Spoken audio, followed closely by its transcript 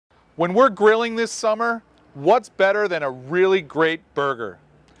When we're grilling this summer, what's better than a really great burger?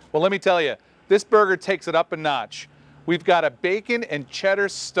 Well, let me tell you, this burger takes it up a notch. We've got a bacon and cheddar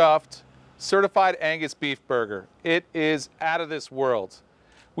stuffed certified Angus beef burger. It is out of this world.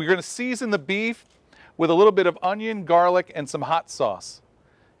 We're going to season the beef with a little bit of onion, garlic, and some hot sauce.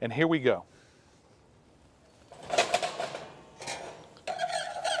 And here we go.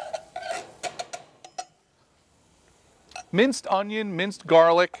 Minced onion, minced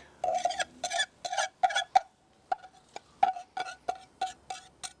garlic.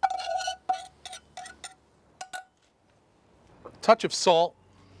 Touch of salt.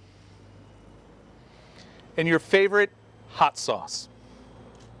 And your favorite hot sauce.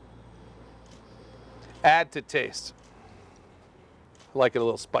 Add to taste. I like it a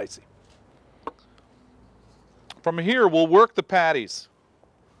little spicy. From here, we'll work the patties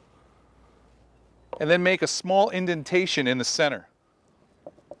and then make a small indentation in the center.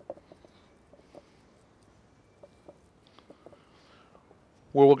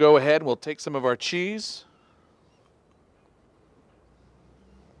 Where we'll go ahead and we'll take some of our cheese.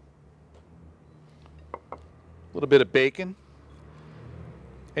 A little bit of bacon.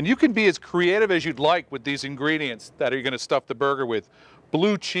 And you can be as creative as you'd like with these ingredients that you're going to stuff the burger with.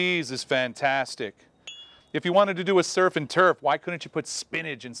 Blue cheese is fantastic. If you wanted to do a surf and turf, why couldn't you put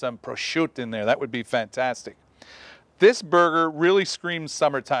spinach and some prosciutto in there? That would be fantastic. This burger really screams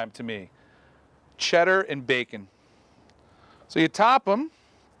summertime to me. Cheddar and bacon. So you top them,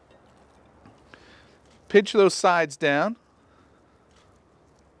 pinch those sides down,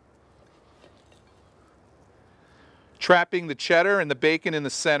 trapping the cheddar and the bacon in the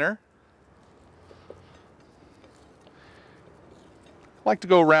center. I like to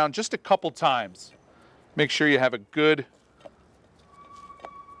go around just a couple times. Make sure you have a good,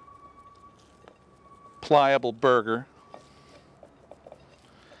 pliable burger.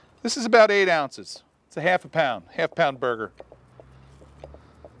 This is about 8 ounces. It's a half pound burger.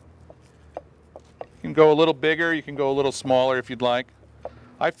 You can go a little bigger, you can go a little smaller if you'd like.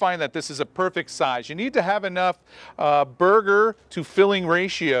 I find that this is a perfect size. You need to have enough burger to filling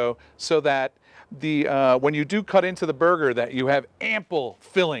ratio so that when you do cut into the burger that you have ample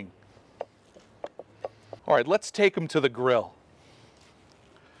filling. All right, let's take them to the grill.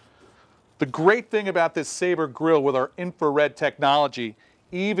 The great thing about this Saber grill with our infrared technology,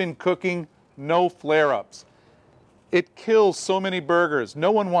 even cooking, no flare-ups. It kills so many burgers.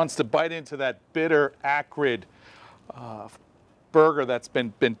 No one wants to bite into that bitter, acrid burger that's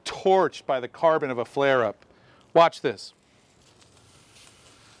been torched by the carbon of a flare-up. Watch this.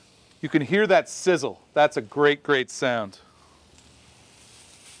 You can hear that sizzle. That's a great, great sound.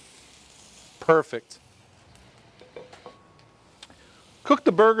 Perfect. Cook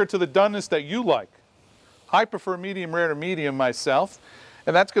the burger to the doneness that you like. I prefer medium rare to medium myself,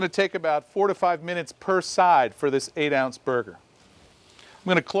 and that's going to take about 4 to 5 minutes per side for this 8-ounce burger. I'm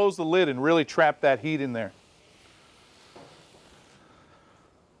going to close the lid and really trap that heat in there.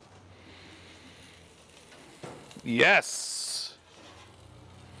 Yes!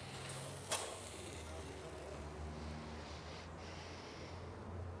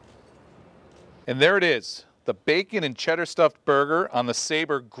 And there it is. The bacon and cheddar stuffed burger on the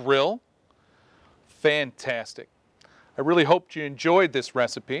Saber grill. Fantastic. I really hoped you enjoyed this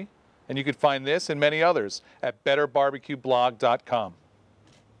recipe, and you can find this and many others at betterbarbecueblog.com.